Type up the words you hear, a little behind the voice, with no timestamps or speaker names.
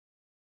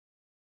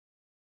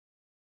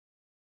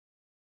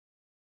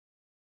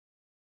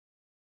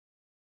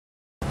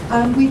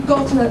And we've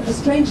got a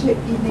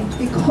strange-shaped evening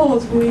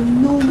because we're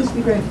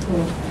enormously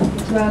grateful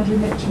to Andrew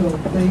Mitchell,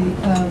 the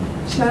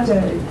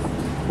Shadow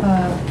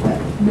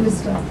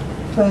Minister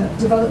for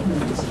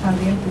Development and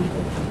the MP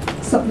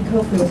for Sutton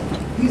Coldfield,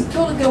 who's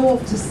got to go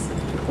off to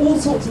all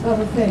sorts of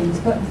other things,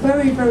 but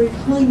very, very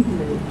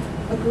kindly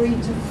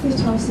agreed to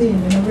fit us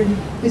in a really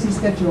busy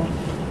schedule.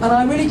 And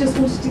I really just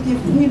wanted to give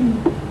him,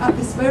 at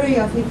this very,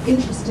 I think,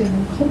 interesting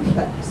and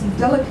complex and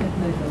delicate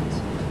moment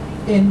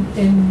in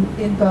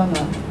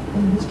Burma,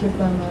 in the history of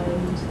Burma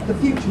and the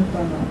future of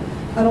Burma,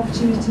 an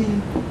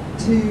opportunity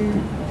to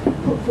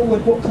put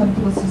forward what kind of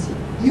policies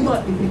you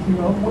might be thinking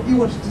of, what you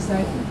wanted to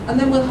say, and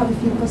then we'll have a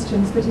few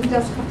questions, but he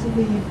does have to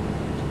leave,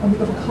 and we've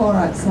got a car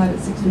outside at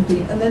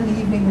 6:15, and then the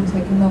evening will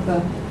take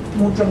another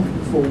more drunken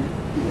form.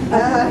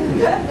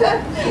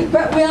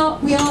 But we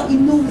are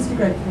enormously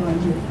grateful,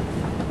 Andrew.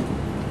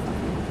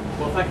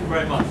 Well, thank you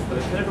very much.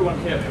 Can everyone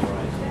hear me all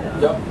right?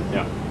 Yep.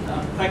 Yeah.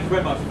 Thank you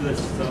very much for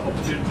this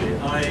opportunity.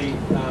 I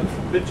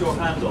bit your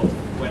hand off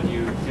when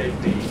you gave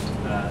me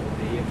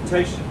the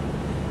invitation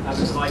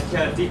because I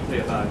care deeply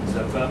about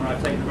Burma.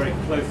 I've taken a very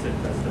close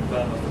interest in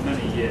Burma for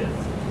many years,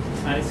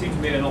 and it seemed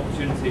to me an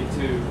opportunity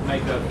to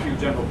make a few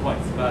general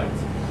points about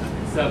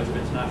conservative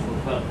international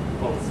development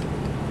policy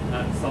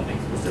and something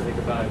specific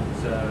about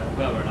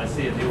Burma. And I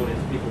see in the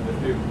audience people with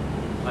whom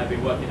I've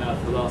been working now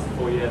for the last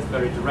 4 years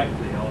very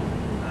directly on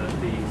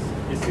these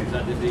issues,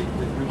 and indeed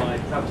with whom I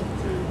travelled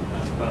to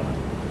Burma.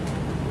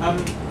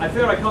 I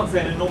fear I can't say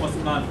an enormous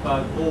amount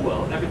about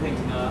Orwell, and everything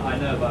I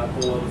know about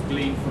Orwell was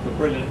gleaned from the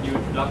brilliant new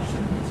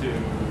introduction to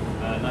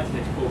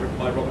 1984 written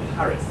by Robert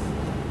Harris,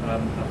 a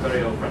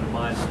very old friend of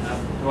mine,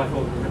 who I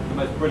thought was the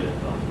most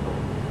brilliant article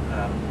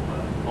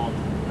on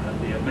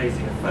the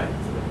amazing effect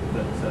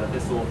that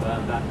this author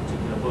and that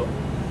particular book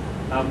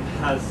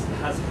has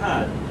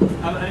had.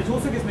 And it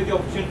also gives me the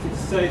opportunity to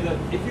say that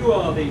if you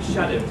are the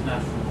Shadow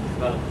International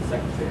Development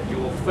Secretary and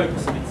you're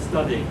focusing in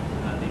studying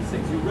these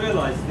things, you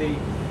realise the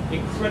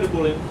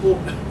incredible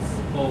importance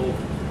of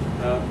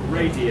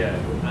radio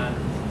and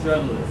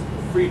journalism,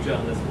 free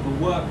journalism, the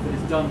work that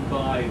is done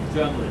by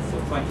journalists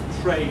of trying to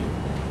train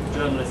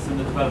journalists in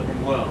the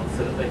developing world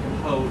so that they can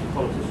hold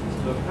politicians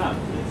to account.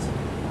 It's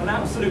an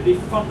absolutely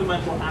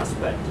fundamental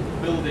aspect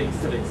of building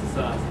civic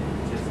society,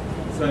 which is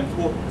so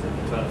important in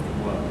the developing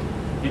world,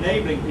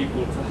 enabling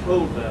people to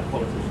hold their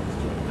politicians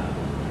to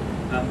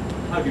account.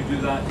 How do you do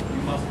that?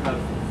 You must have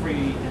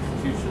free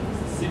institutions,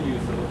 the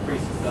sinews of a free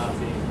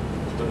society,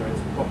 whether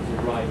it's property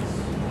rights,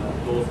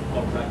 laws of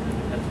contract,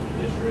 independent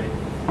judiciary,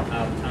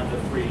 and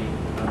a free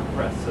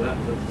press. So that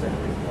was the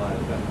second reason why I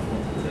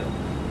wanted to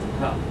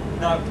come.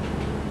 Now,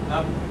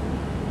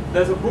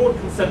 there's a broad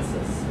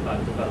consensus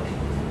about development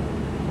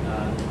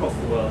across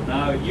the world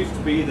now. It used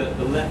to be that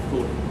the left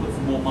thought if you put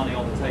some more money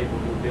on the table,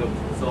 you would be able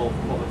to resolve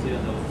poverty,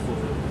 and there was a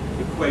sort of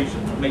equation,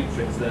 a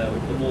matrix there,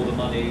 with the more the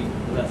money,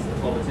 the less the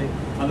poverty.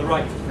 And the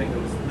right to think there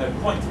was no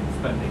point in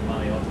spending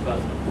money on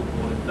development,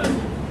 all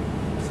investment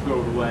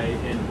squirreled away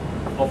in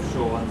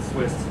offshore and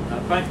Swiss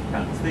bank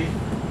accounts.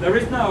 There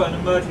is now an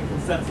emerging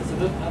consensus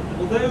that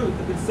although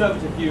the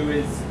conservative view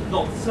is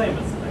not the same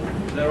as the liberal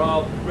view, there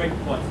are great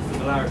points of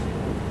similarity.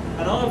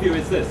 And our view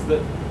is this,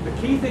 that the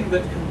key thing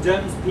that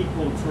condemns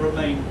people to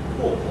remain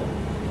poor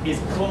is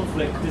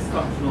conflict,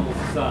 dysfunctional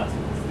societies.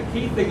 The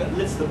key thing that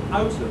lifts them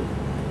out of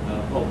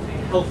poverty,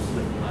 helps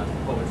lift them out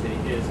of poverty,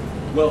 is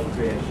wealth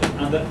creation,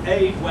 and that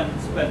aid, when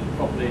spent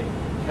properly,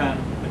 can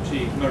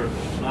achieve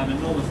miracles. And I'm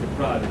enormously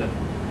proud that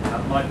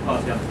my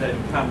party under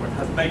David Cameron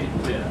has made it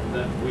clear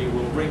that we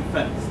will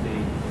ring-fence the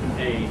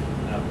aid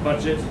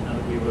budget and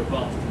that we will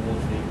advance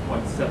towards the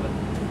 0.7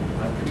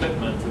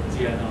 commitment of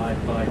GNI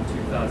by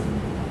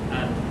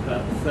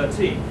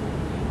 2013.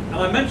 And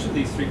I mention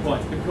these 3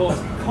 points because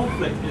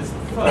conflict is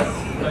the first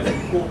and most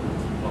important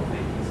of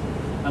these.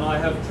 And I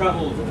have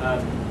travelled in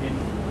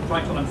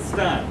trying to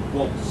understand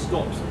what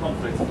stops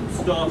conflicts from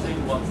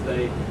starting, once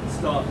they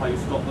start, how you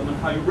stop them, and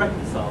how you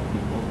reconcile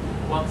people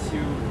once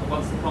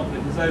the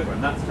conflict is over.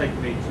 And that's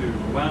taken me to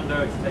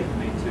Rwanda, it's taken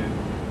me to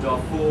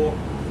Darfur,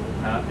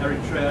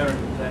 Eritrea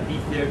and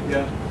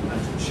Ethiopia,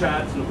 and to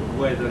Chad to look at the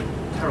way the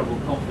terrible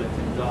conflict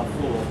in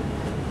Darfur,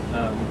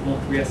 more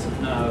quiescent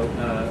now,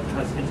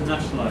 has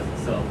internationalised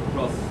itself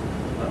across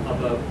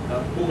other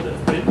borders.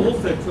 But it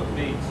also took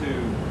me to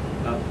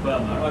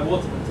Burma. I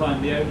was at the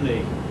time the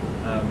only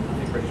I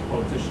think British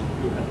politician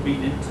who had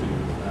been into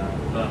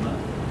Burma.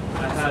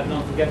 I had an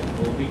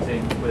unforgettable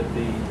meeting with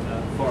the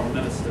foreign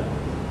minister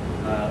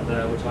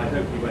there, which I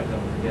hope he won't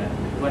ever forget,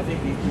 because I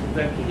think these people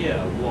don't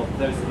hear what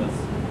those of us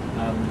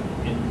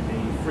in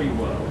the free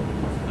world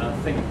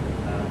think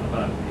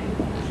about the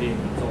regime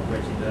that's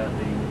operating there,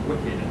 the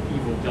wicked and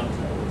evil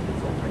junta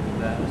that's operating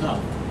there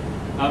enough.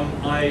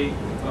 I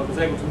was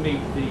able to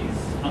meet these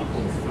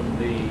uncles from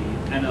the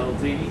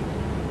NLD.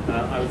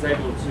 I was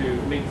able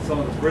to meet some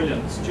of the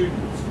brilliant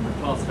students from the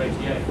class of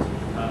 '88,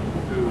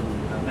 who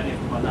many of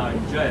them are now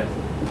in jail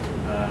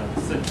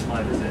since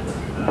my visit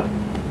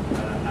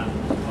and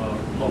are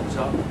locked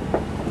up.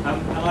 And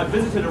I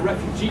visited a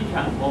refugee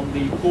camp on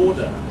the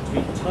border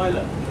between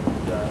Thailand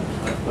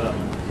and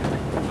Burma,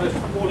 most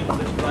appalling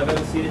conditions I've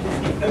ever seen. It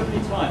is the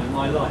only time in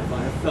my life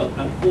I have felt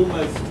an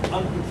almost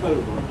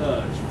uncontrollable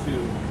urge to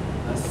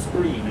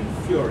scream in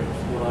fury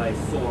at what I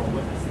saw and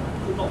witnessed. And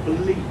I could not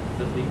believe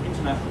that the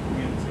international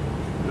community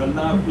would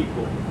allow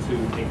people to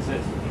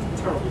exist in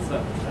these terrible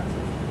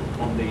circumstances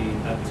on the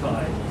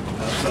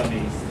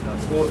Thai-Burmese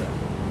border.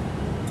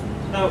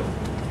 Now,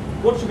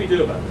 what should we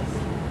do about this?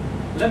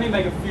 Let me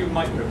make a few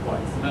micro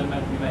points, and then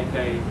let me make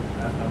a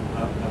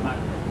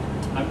macro.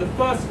 And the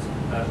first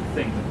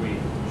thing that we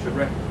should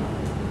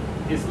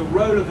recognise is the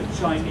role of the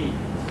Chinese,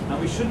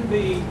 and we shouldn't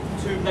be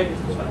too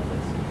negative about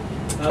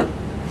this.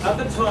 At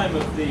the time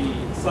of the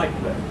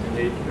cyclone in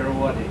the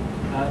Irrawaddy,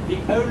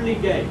 the only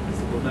gains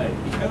that were made,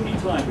 the only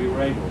time we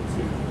were able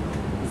to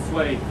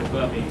persuade the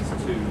Burmese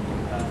to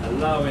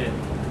allow in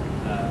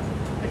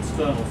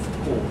external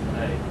support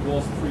and aid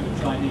was through the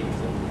Chinese.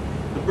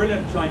 And the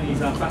brilliant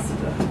Chinese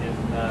ambassador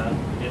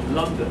in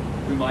London,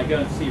 whom I go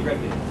and see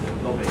regularly to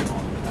lobby on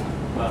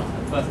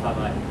Burma. The first time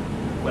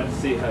I went to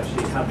see her,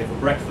 she had me for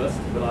breakfast,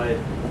 but I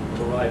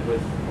arrived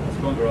with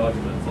stronger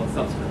arguments on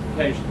subsequent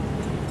occasions.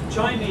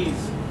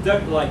 Chinese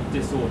don't like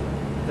disorder.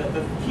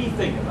 The key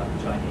thing about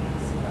the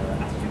Chinese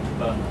attitude to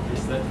Burma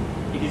is that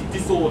it is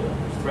disorder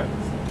which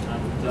threatens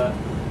them.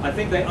 And I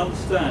think they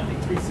understand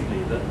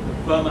increasingly that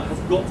Burma has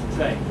got to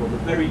change, or the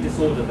very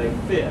disorder they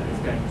fear is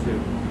going to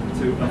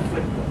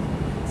afflict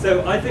them.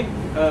 So I think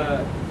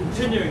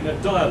continuing a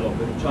dialogue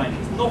with the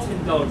Chinese, not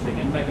indulging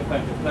in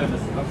megaphone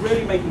diplomacy, but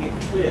really making it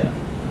clear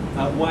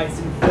why it's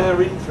in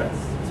their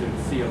interest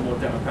to see a more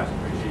democratic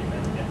regime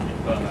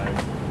in Burma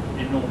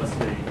is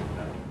enormously